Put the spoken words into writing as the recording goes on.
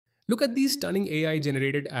Look at these stunning AI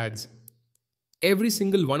generated ads. Every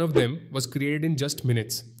single one of them was created in just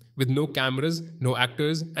minutes, with no cameras, no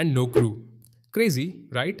actors, and no crew. Crazy,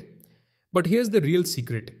 right? But here's the real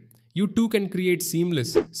secret. You too can create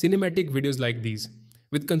seamless, cinematic videos like these,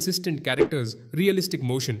 with consistent characters, realistic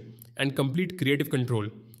motion, and complete creative control,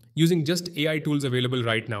 using just AI tools available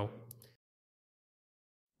right now.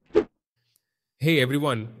 Hey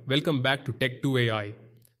everyone, welcome back to Tech2 AI.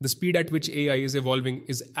 The speed at which AI is evolving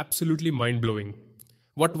is absolutely mind-blowing.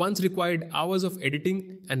 What once required hours of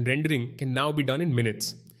editing and rendering can now be done in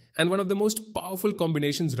minutes. And one of the most powerful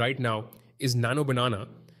combinations right now is Nano Banana,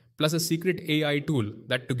 plus a secret AI tool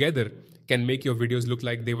that together can make your videos look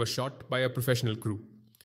like they were shot by a professional crew.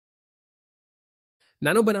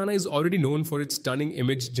 Nano Banana is already known for its stunning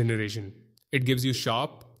image generation. It gives you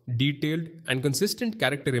sharp, detailed, and consistent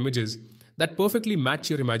character images that perfectly match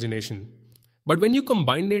your imagination. But when you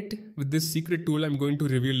combine it with this secret tool I'm going to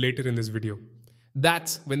reveal later in this video,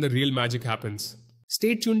 that's when the real magic happens.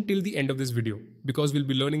 Stay tuned till the end of this video because we'll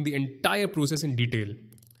be learning the entire process in detail.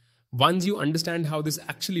 Once you understand how this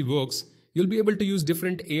actually works, you'll be able to use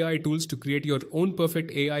different AI tools to create your own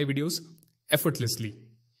perfect AI videos effortlessly.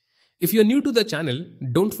 If you're new to the channel,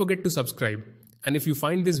 don't forget to subscribe. And if you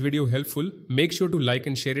find this video helpful, make sure to like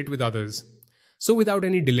and share it with others. So without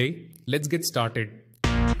any delay, let's get started.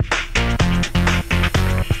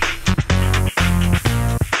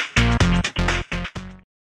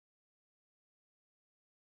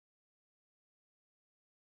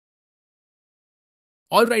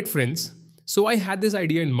 Alright friends, so I had this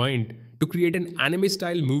idea in mind to create an anime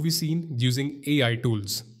style movie scene using AI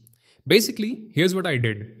tools. Basically, here's what I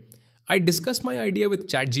did. I discussed my idea with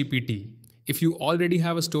ChatGPT. If you already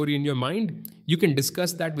have a story in your mind, you can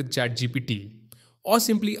discuss that with ChatGPT. Or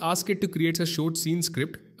simply ask it to create a short scene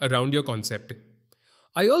script around your concept.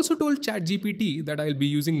 I also told ChatGPT that I'll be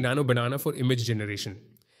using Nano Banana for image generation.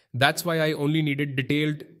 That's why I only needed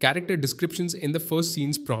detailed character descriptions in the first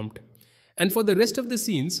scene's prompt. And for the rest of the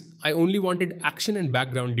scenes, I only wanted action and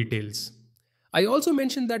background details. I also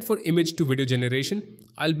mentioned that for image to video generation,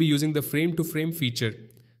 I'll be using the frame to frame feature.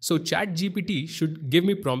 So ChatGPT should give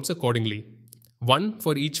me prompts accordingly. One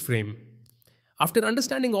for each frame. After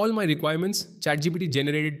understanding all my requirements, ChatGPT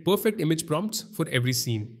generated perfect image prompts for every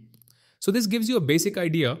scene. So this gives you a basic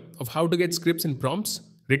idea of how to get scripts and prompts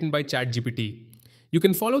written by ChatGPT. You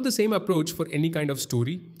can follow the same approach for any kind of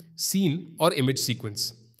story, scene, or image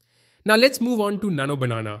sequence. Now let's move on to Nano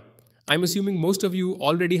Banana. I'm assuming most of you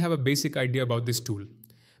already have a basic idea about this tool.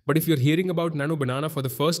 But if you're hearing about Nano Banana for the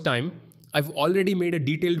first time, I've already made a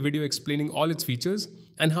detailed video explaining all its features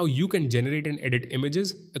and how you can generate and edit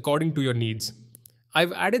images according to your needs.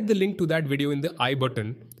 I've added the link to that video in the I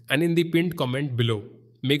button and in the pinned comment below.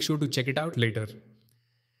 Make sure to check it out later.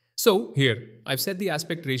 So here, I've set the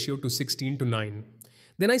aspect ratio to 16:9.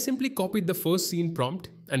 Then I simply copied the first scene prompt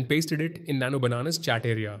and pasted it in Nano Banana's chat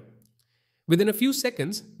area. Within a few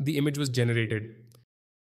seconds, the image was generated.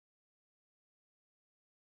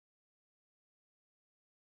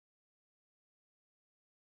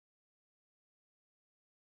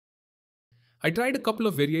 I tried a couple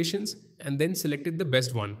of variations and then selected the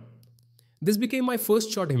best one. This became my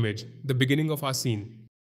first shot image, the beginning of our scene.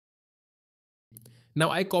 Now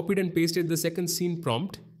I copied and pasted the second scene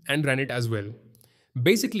prompt and ran it as well.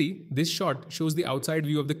 Basically, this shot shows the outside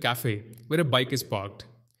view of the cafe where a bike is parked.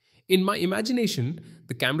 In my imagination,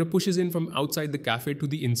 the camera pushes in from outside the cafe to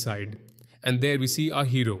the inside. And there we see our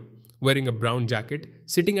hero, wearing a brown jacket,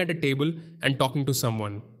 sitting at a table and talking to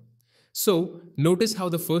someone. So, notice how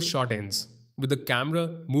the first shot ends, with the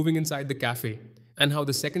camera moving inside the cafe, and how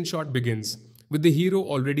the second shot begins, with the hero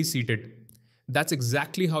already seated. That's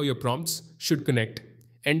exactly how your prompts should connect.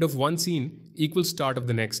 End of one scene equals start of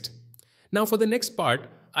the next. Now for the next part,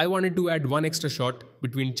 I wanted to add one extra shot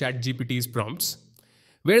between ChatGPT's prompts,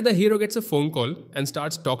 where the hero gets a phone call and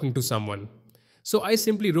starts talking to someone. So I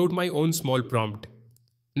simply wrote my own small prompt.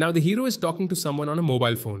 Now the hero is talking to someone on a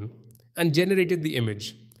mobile phone and generated the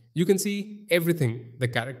image. You can see everything, the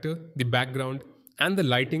character, the background, and the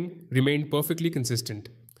lighting remained perfectly consistent.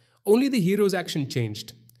 Only the hero's action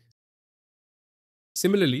changed.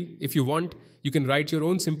 Similarly, if you want, you can write your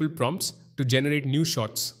own simple prompts to generate new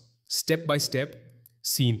shots, step by step,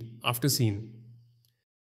 scene after scene.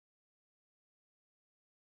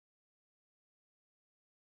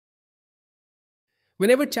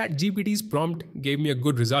 Whenever ChatGPT's prompt gave me a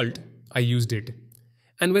good result, I used it.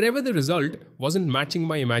 And wherever the result wasn't matching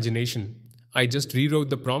my imagination, I just rewrote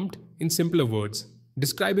the prompt in simpler words,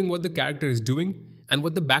 describing what the character is doing and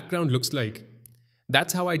what the background looks like.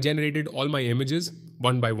 That's how I generated all my images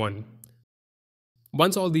one by one.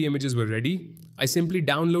 Once all the images were ready, I simply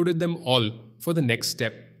downloaded them all for the next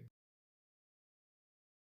step.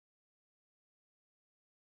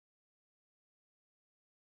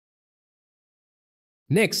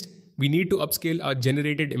 Next, we need to upscale our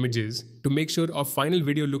generated images to make sure our final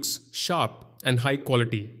video looks sharp and high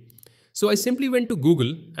quality. So I simply went to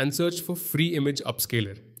Google and searched for free image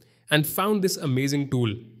upscaler and found this amazing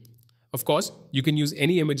tool. Of course, you can use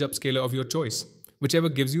any image upscaler of your choice, whichever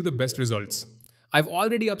gives you the best results. I've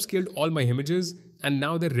already upscaled all my images and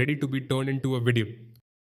now they're ready to be turned into a video.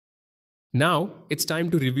 Now, it's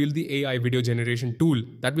time to reveal the AI video generation tool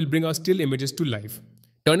that will bring our still images to life,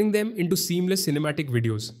 turning them into seamless cinematic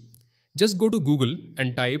videos. Just go to Google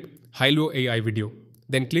and type Hailuo AI video,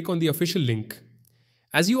 then click on the official link.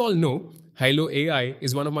 As you all know, Hailuo AI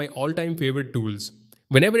is one of my all-time favorite tools.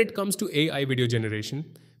 Whenever it comes to AI video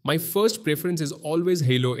generation, my first preference is always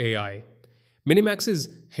Hailuo AI. Minimax's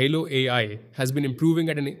Hailuo AI has been improving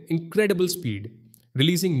at an incredible speed,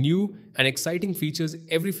 releasing new and exciting features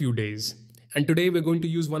every few days. And today we're going to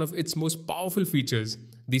use one of its most powerful features,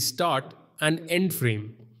 the start and end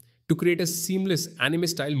frame, to create a seamless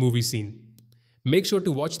anime-style movie scene. Make sure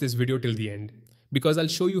to watch this video till the end, because I'll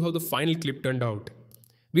show you how the final clip turned out.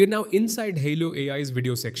 We are now inside Hailuo AI's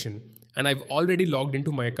video section, and I've already logged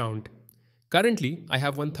into my account. Currently, I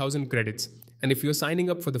have 1000 credits, and if you're signing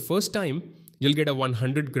up for the first time, you'll get a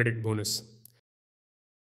 100 credit bonus.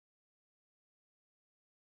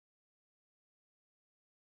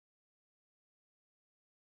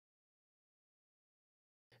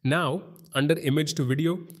 Now, under Image to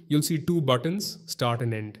Video, you'll see two buttons, Start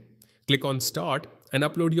and End. Click on Start and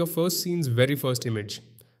upload your first scene's very first image,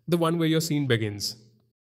 the one where your scene begins.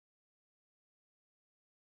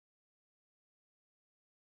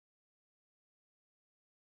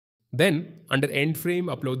 Then, under End Frame,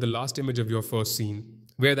 upload the last image of your first scene,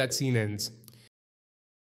 where that scene ends.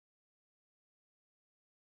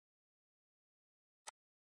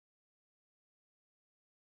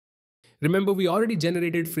 Remember, we already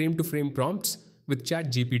generated frame-to-frame prompts with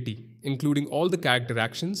ChatGPT, including all the character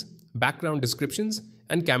actions, background descriptions,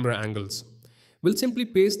 and camera angles. We'll simply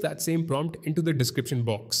paste that same prompt into the description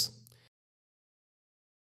box.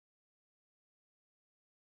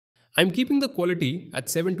 I'm keeping the quality at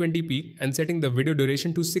 720p and setting the video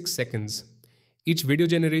duration to 6 seconds. Each video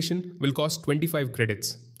generation will cost 25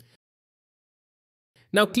 credits.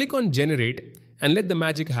 Now click on Generate and let the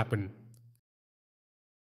magic happen.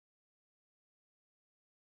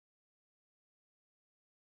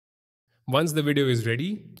 Once the video is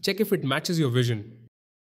ready, check if it matches your vision.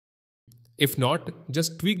 If not,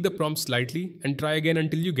 just tweak the prompt slightly and try again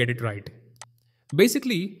until you get it right.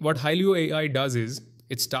 Basically, what Hailuo AI does is,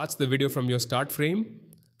 it starts the video from your start frame,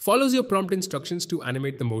 follows your prompt instructions to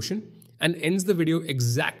animate the motion, and ends the video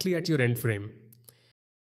exactly at your end frame.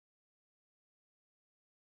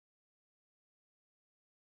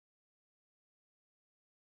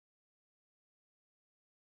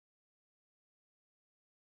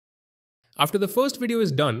 After the first video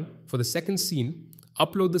is done, for the second scene,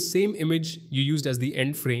 upload the same image you used as the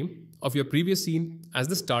end frame of your previous scene as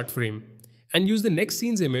the start frame, and use the next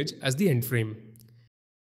scene's image as the end frame.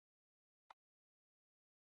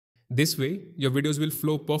 This way, your videos will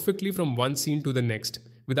flow perfectly from one scene to the next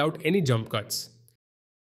without any jump cuts.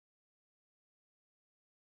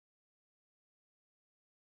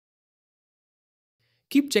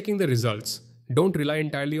 Keep checking the results. Don't rely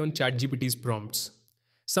entirely on ChatGPT's prompts.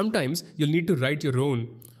 Sometimes you'll need to write your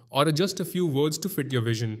own or adjust a few words to fit your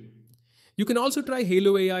vision. You can also try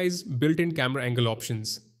Hailuo AI's built-in camera angle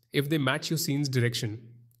options if they match your scene's direction.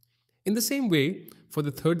 In the same way, for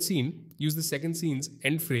the third scene, use the second scene's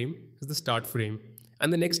end frame as the start frame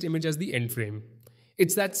and the next image as the end frame.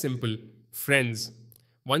 It's that simple, friends.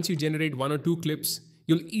 Once you generate one or two clips,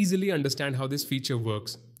 you'll easily understand how this feature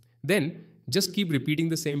works. Then, just keep repeating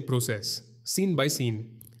the same process, scene by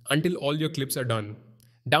scene, until all your clips are done.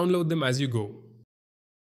 Download them as you go.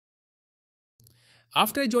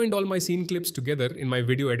 After I joined all my scene clips together in my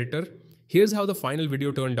video editor, here's how the final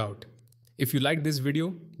video turned out. If you liked this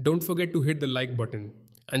video, don't forget to hit the like button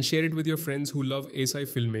and share it with your friends who love ASI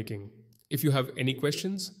filmmaking. If you have any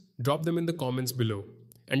questions, drop them in the comments below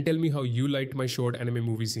and tell me how you liked my short anime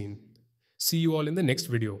movie scene. See you all in the next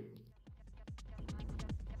video.